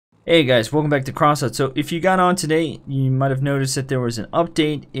Hey guys, welcome back to Crossout. So if you got on today, you might have noticed that there was an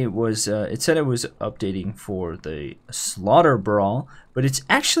update. It said it was updating for the Slaughter Brawl, but it's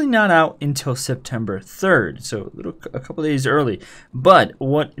actually not out until September 3rd, so a couple days early. But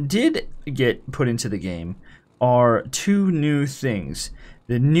what did get put into the game are two new things: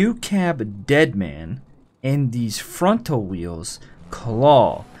 the new cab Deadman and these frontal wheels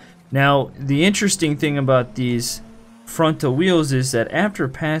Claw. Now, the interesting thing about these frontal wheels is that after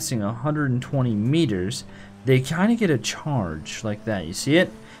passing 120 meters, they kind of get a charge like that. You see it?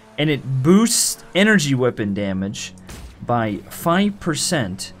 And it boosts energy weapon damage by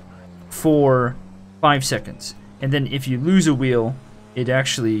 5% for 5 seconds. And then if you lose a wheel, it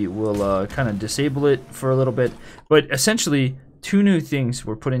actually will kind of disable it for a little bit. But essentially, two new things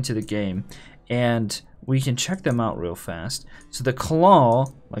were put into the game, and we can check them out real fast. So the Claw,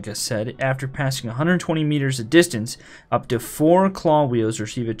 like I said, after passing 120 meters of distance, up to 4 claw wheels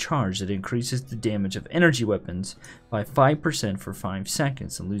receive a charge that increases the damage of energy weapons by 5% for 5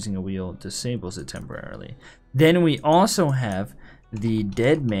 seconds, and losing a wheel disables it temporarily. Then we also have the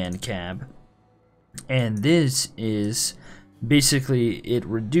Deadman cab, and this is basically, it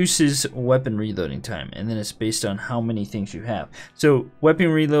reduces weapon reloading time, and then it's based on how many things you have. So weapon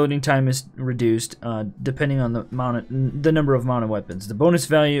reloading time is reduced depending on the number of mounted weapons. The bonus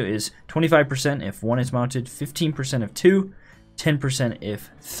value is 25% if 1 is mounted, 15% if 2, 10% if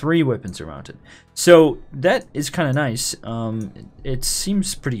 3 weapons are mounted. So that is kind of nice. It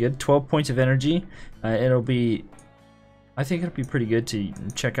seems pretty good. 12 points of energy. I think it'll be pretty good to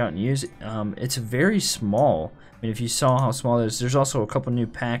check out and use. It's very small. I mean, if you saw how small it is, there's also a couple new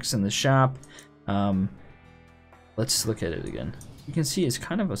packs in the shop. Let's look at it again. You can see it's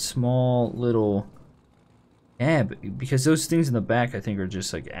kind of a small little cab, because those things in the back I think are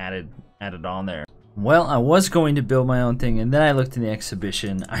just like added on there. Well, I was going to build my own thing, and then I looked in the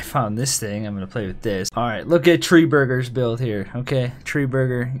exhibition. I found this thing. I'm going to play with this. Alright, look at Tree Burger's build here. Okay, Tree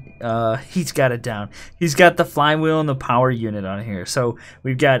Burger, he's got it down. He's got the flywheel and the power unit on here. So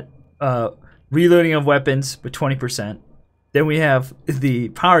we've got reloading of weapons with 20%. Then we have the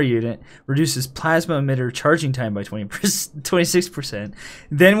power unit, reduces plasma emitter charging time by 26%.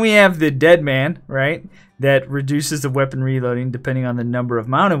 Then we have the Deadman, right? That reduces the weapon reloading depending on the number of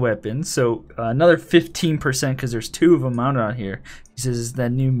mounted weapons. So another 15% because there's 2 of them mounted on here. He says it's the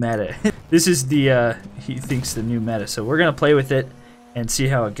new meta. This is the, he thinks the new meta. So we're going to play with it and see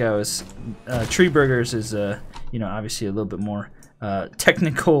how it goes. Tree Burgers is, you know, obviously a little bit more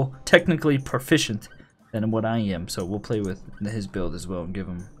technically proficient than what I am, so we'll play with his build as well and give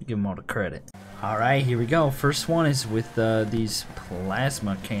him all the credit. All right, here we go. First one is with these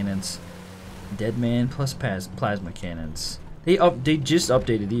plasma cannons, Deadman plus plasma cannons. They just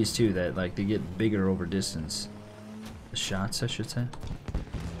updated these too. That like they get bigger over distance. The shots, I should say.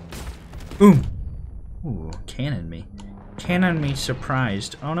 Boom! Ooh, cannon me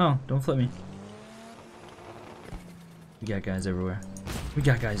surprised. Oh no! Don't flip me. We got guys everywhere.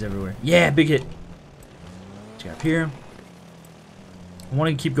 Yeah, big hit. Got up here. I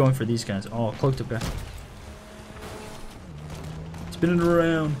want to keep going for these guys. Oh, cloaked up guy. Spinning it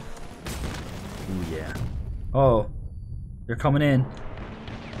around. Ooh, yeah. Oh, they're coming in.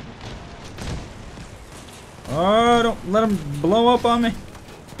 Oh, don't let them blow up on me.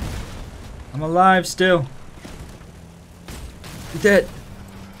 I'm alive still. Get that.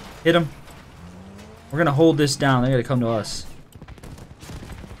 Hit him. We're gonna hold this down. They gotta come to us.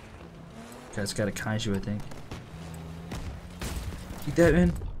 Guy's got a kaiju, I think. Keep that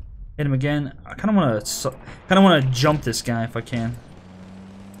in. Hit him again. I kind of want to jump this guy if I can.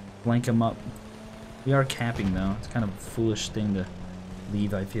 Blank him up. We are capping though. It's kind of a foolish thing to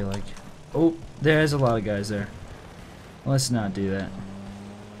leave, I feel like. Oh, there's a lot of guys there. Let's not do that.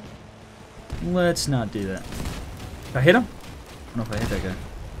 Let's not do that. Did I hit him? I don't know if I hit that guy.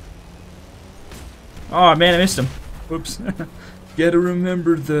 Oh man, I missed him. Whoops. Gotta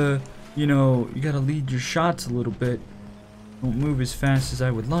remember you know, you gotta lead your shots a little bit. Don't move as fast as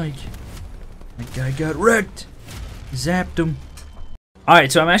I would like. That guy got wrecked. Zapped him.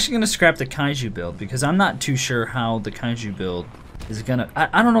 Alright, so I'm actually gonna scrap the kaiju build because I'm not too sure how the kaiju build is gonna...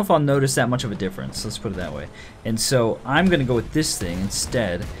 I don't know if I'll notice that much of a difference, let's put it that way. And so I'm gonna go with this thing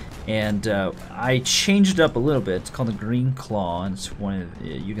instead. And I changed it up a little bit. It's called the Green Claw, and it's one of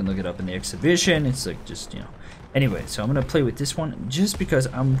you can look it up in the exhibition. It's like just, you know. Anyway, so I'm gonna play with this one just because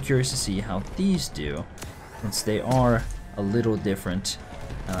I'm curious to see how these do, since they are a little different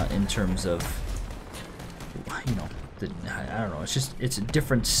in terms of, you know, I don't know. It's a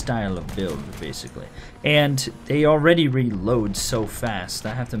different style of build basically, and they already reload so fast.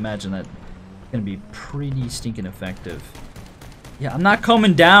 I have to imagine that it's gonna be pretty stinking effective. Yeah, I'm not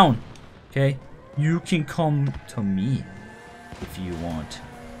coming down. Okay? You can come to me if you want.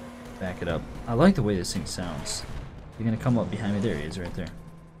 Back it up. I like the way this thing sounds. You're gonna come up behind me. There he is, right there.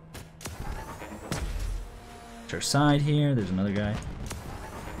 To our side here. There's another guy.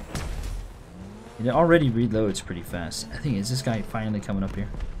 It already reloads pretty fast. I think, is this guy finally coming up here?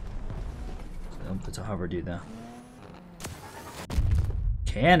 Oh, it's a hover dude, though.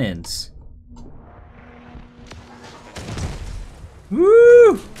 Cannons.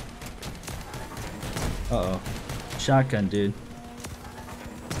 Woo! Uh-oh. Shotgun, dude.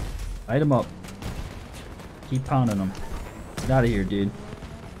 Light him up. Keep pounding him. Get out of here, dude.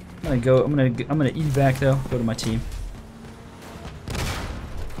 I'm gonna evac though. Go to my team.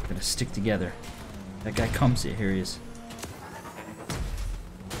 Gonna stick together. That guy comes here. Here he is.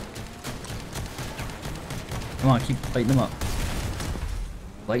 Come on, keep lighting him up.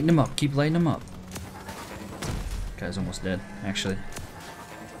 Lighten him up. Keep lighting him up. Guy's almost dead, actually.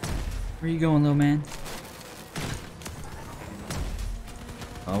 Where you going, little man?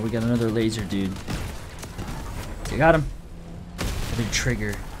 Oh, we got another laser dude. You got him. Another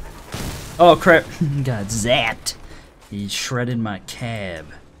trigger. Oh crap! Got zapped. He shredded my cab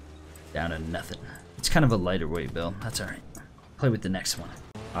down to nothing. It's kind of a lighter weight build. That's alright. Play with the next one.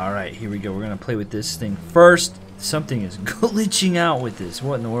 Alright, here we go. We're gonna play with this thing first. Something is glitching out with this.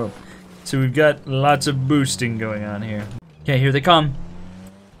 What in the world? So we've got lots of boosting going on here. Okay, here they come.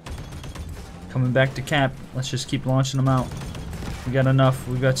 Coming back to cap. Let's just keep launching them out. We got enough.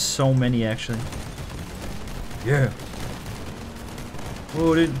 We've got so many actually. Yeah.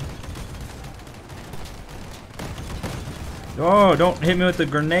 Whoa, dude. Oh, don't hit me with the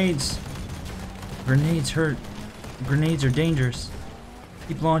grenades. Grenades hurt. Grenades are dangerous.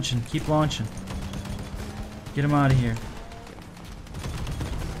 Keep launching. Keep launching. Get him out of here.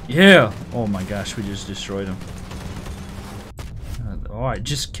 Yeah. Oh my gosh, we just destroyed him. Oh, I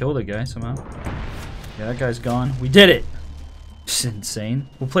just killed a guy somehow. Yeah, that guy's gone. We did it. It's insane.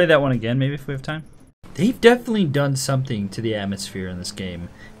 We'll play that one again maybe if we have time. They've definitely done something to the atmosphere in this game.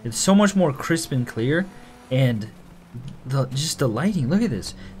 It's so much more crisp and clear, and just the lighting. Look at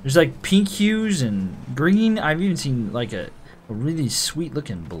this. There's like pink hues and green. I've even seen like a really sweet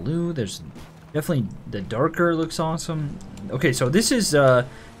looking blue. There's definitely the darker looks awesome. Okay, so this is the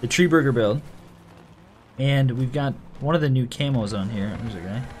Tree Burger build, and we've got one of the new camos on here. There's a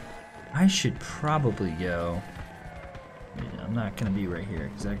guy. I should probably go. I'm not gonna be right here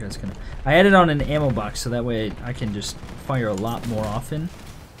because that guy's gonna. I added on an ammo box so that way I can just fire a lot more often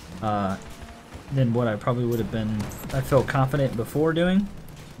than what I probably would have been. I felt confident before doing,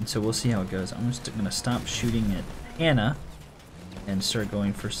 and so we'll see how it goes. I'm just gonna stop shooting at Hannah and start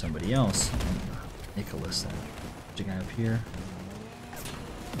going for somebody else. Nicholas, then. There's a guy up here.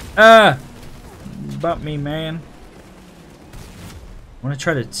 Ah, bump me, man. I want to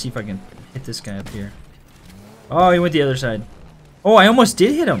try to see if I can hit this guy up here. Oh, he went the other side. Oh, I almost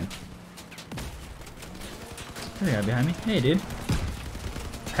did hit him. There's a guy behind me. Hey, dude.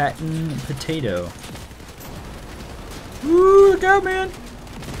 Patton potato. Ooh, look out, man.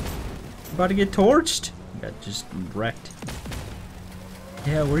 About to get torched. Got just wrecked.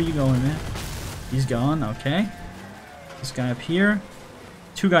 Yeah, where are you going, man? He's gone. Okay. This guy up here.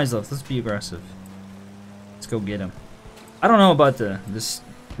 2 guys left. Let's be aggressive. Let's go get him. I don't know about this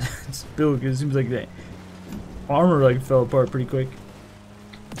build because it seems like that armor like fell apart pretty quick.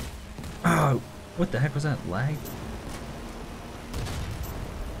 Oh, what the heck was that? Lag?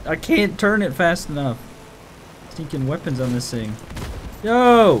 I can't turn it fast enough. Stinking weapons on this thing.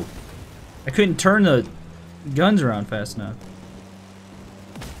 Yo! I couldn't turn the guns around fast enough.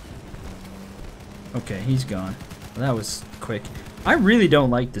 Okay, he's gone. Well, that was quick. I really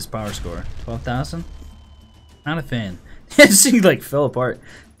don't like this power score. 12,000? Not a fan. This thing like fell apart.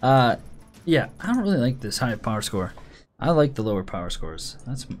 Yeah, I don't really like this high power score. I like the lower power scores.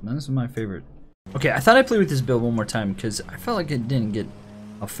 That's my favorite. Okay, I thought I'd play with this build one more time because I felt like it didn't get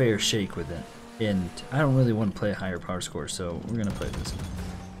a fair shake with it. And I don't really want to play a higher power score, so we're gonna play this.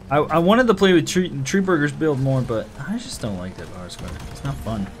 I wanted to play with Tree Burger's build more, but I just don't like that power score. It's not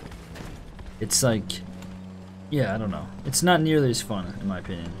fun. It's like, yeah, I don't know. It's not nearly as fun, in my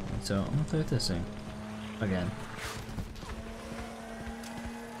opinion. So I'm gonna play with this thing again.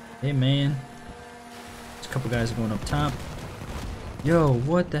 Hey, man. There's a couple guys going up top. Yo,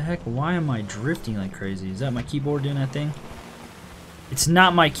 what the heck? Why am I drifting like crazy? Is that my keyboard doing that thing? It's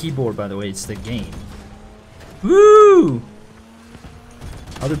not my keyboard, by the way. It's the game. Woo!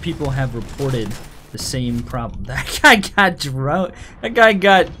 Other people have reported the same problem. That guy got drone. That guy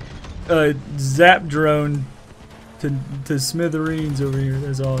got zap drone to smithereens over here.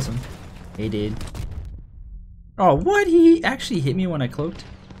 That's awesome. Hey, dude. Oh, what? He actually hit me when I cloaked?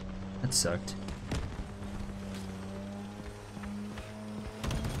 That sucked.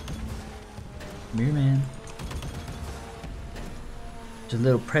 Come here, man. There's a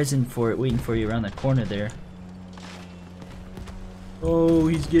little present for it waiting for you around that corner there. Oh,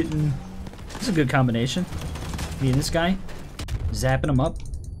 he's getting... This is a good combination. Me and this guy. Zapping him up.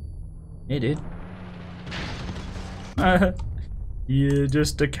 Hey, dude. Yeah,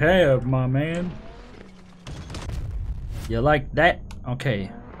 just a cab, my man. You like that? Okay.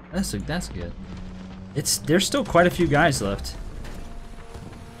 That's good. There's still quite a few guys left.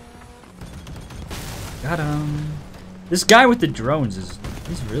 Got him. This guy with the drones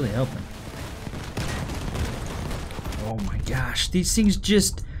he's really helping. Oh my gosh, these things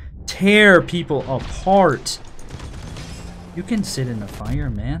just tear people apart. You can sit in the fire,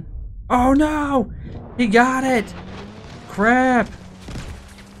 man. Oh no! He got it! Crap!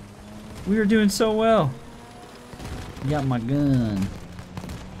 We were doing so well. Got my gun.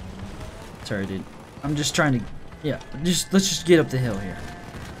 Sorry, dude. I'm just trying to... Yeah, let's just get up the hill here.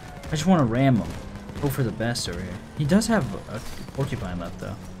 I just want to ram him. Go for the best over here. He does have a porcupine left,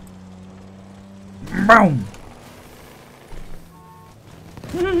 though. Boom!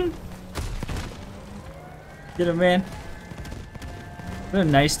 Get him, man. Really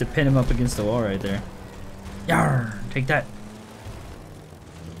nice to pin him up against the wall right there. Yarr! Take that.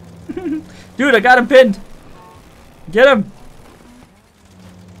 Dude, I got him pinned! Get him!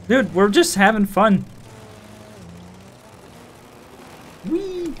 Dude, we're just having fun.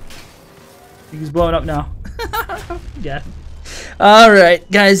 Whee! I think he's blowing up now. Yeah. Alright,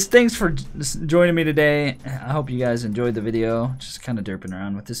 guys, thanks for joining me today. I hope you guys enjoyed the video. Just kind of derping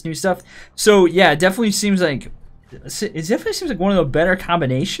around with this new stuff. So, yeah, it definitely seems like... one of the better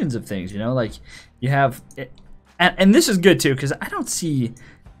combinations of things, you know? Like, you have... And this is good, too, because I don't see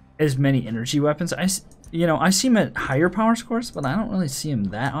as many energy weapons. I see them at higher power scores, but I don't really see them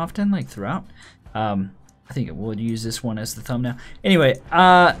that often, like, throughout. I think it would use this one as the thumbnail. Anyway,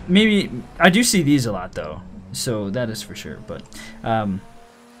 maybe... I do see these a lot, though. So, that is for sure. But,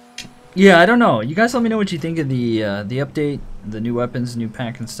 yeah, I don't know. You guys let me know what you think of the update, the new weapons, new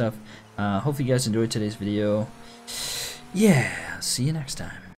pack and stuff. Hopefully you guys enjoyed today's video. Yeah, see you next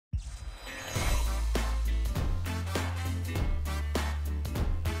time.